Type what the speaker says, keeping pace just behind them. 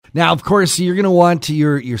Now, of course, you're going to want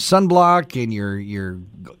your sunblock and your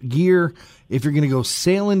gear if you're going to go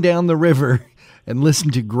sailing down the river and listen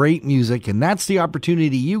to great music. And that's the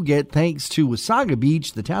opportunity you get thanks to Wasaga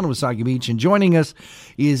Beach, the town of Wasaga Beach. And joining us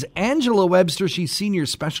is Angela Webster. She's Senior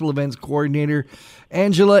Special Events Coordinator.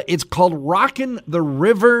 Angela, it's called Rockin' the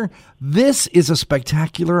River. This is a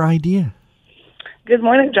spectacular idea. Good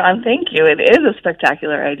morning, John. Thank you. It is a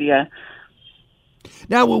spectacular idea.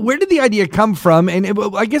 Now, where did the idea come from? And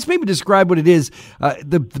I guess maybe describe what it is.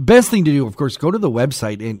 The best thing to do, of course, go to the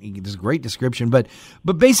website, and there's a great description. But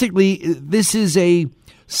basically, this is a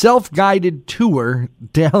self-guided tour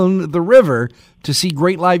down the river to see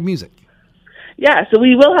great live music. Yeah, so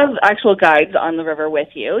we will have actual guides on the river with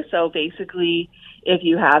you. So basically, if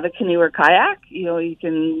you have a canoe or kayak, you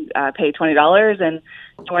can pay $20 and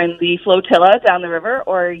join the flotilla down the river,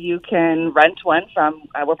 or you can rent one from,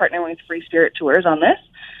 we're partnering with Free Spirit Tours on this.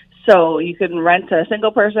 So you can rent a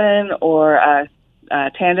single person or a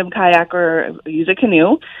tandem kayak or use a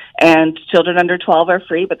canoe, and children under 12 are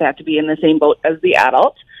free, but they have to be in the same boat as the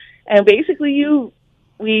adult. And basically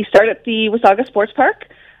we start at the Wasaga Sports Park,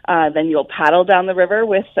 then you'll paddle down the river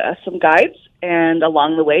with some guides, and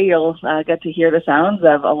along the way you'll get to hear the sounds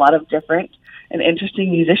of a lot of different and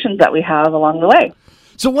interesting musicians that we have along the way.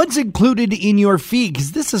 So what's included in your fee?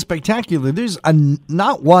 Because this is spectacular. There's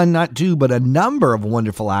not one, not two, but a number of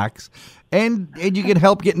wonderful acts, and you can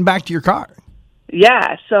help getting back to your car.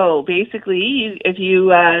 Yeah, so basically, if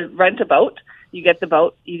you rent a boat, you get the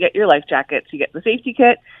boat, you get your life jackets, you get the safety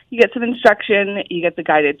kit, you get some instruction, you get the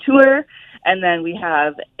guided tour, and then we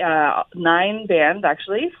have 9 bands,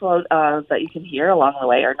 actually, that you can hear along the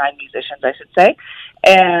way, or 9 musicians, I should say.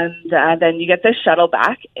 And then you get this shuttle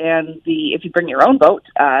back, and if you bring your own boat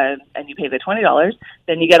and you pay the $20,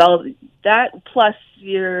 then you get all of that, plus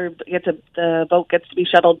the boat gets to be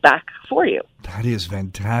shuttled back for you. That is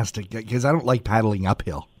fantastic, because I don't like paddling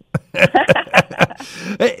uphill.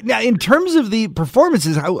 Now, in terms of the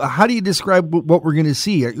performances, how do you describe what we're going to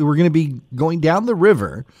see? We're going to be going down the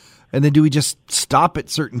river, and then do we just stop at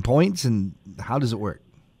certain points, and how does it work?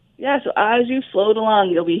 Yeah, so as you float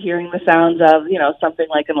along, you'll be hearing the sounds of, something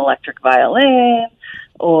like an electric violin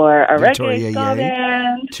or a reggae ska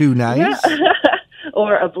band. Too nice. Yeah.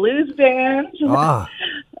 Or a blues band. Ah.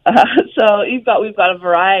 So we've got a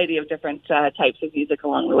variety of different types of music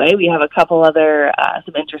along the way. We have a couple other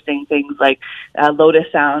some interesting things, like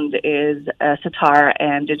Lotus Sound is a sitar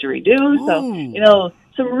and didgeridoo. Ooh. So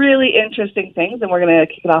some really interesting things, and we're going to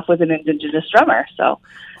kick it off with an Indigenous drummer. So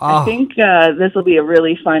I think this will be a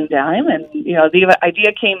really fun time. And the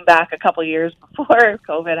idea came back a couple years before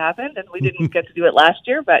COVID happened, and we didn't get to do it last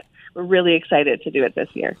year, but we're really excited to do it this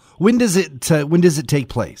year. When does it take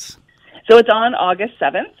place? So it's on August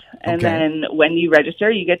 7th, and then when you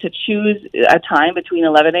register, you get to choose a time between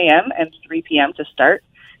 11 a.m. and 3 p.m. to start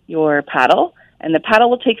your paddle, and the paddle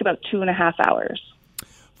will take about 2.5 hours.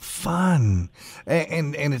 Fun.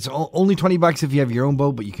 And it's only $20 if you have your own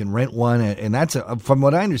boat, but you can rent one, and that's, from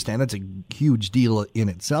what I understand, that's a huge deal in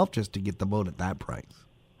itself just to get the boat at that price.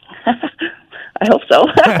 I hope so.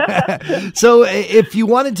 So if you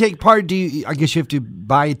want to take part, I guess you have to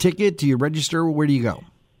buy a ticket? Do you register? Where do you go?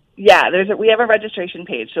 Yeah, we have a registration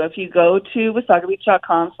page. So if you go to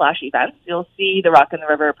wasagabeach.com/events, you'll see the Rockin' the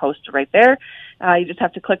River posted right there. You just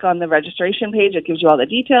have to click on the registration page. It gives you all the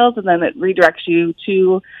details, and then it redirects you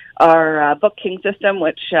to our booking system,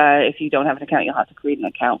 which if you don't have an account, you'll have to create an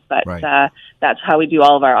account. But right. That's how we do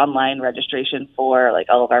all of our online registration for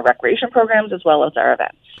all of our recreation programs as well as our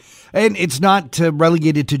events. And it's not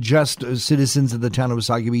relegated to just citizens of the town of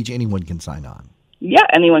Wasaga Beach. Anyone can sign on. Yeah,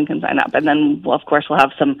 anyone can sign up. And then, of course, we'll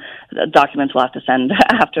have some documents we'll have to send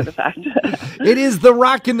after the fact. It is the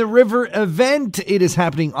Rockin' the River event. It is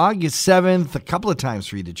happening August 7th, a couple of times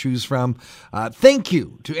for you to choose from. Thank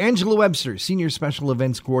you to Angela Webster, Senior Special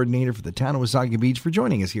Events Coordinator for the town of Wasaga Beach, for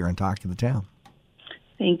joining us here on Talk of the Town.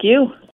 Thank you.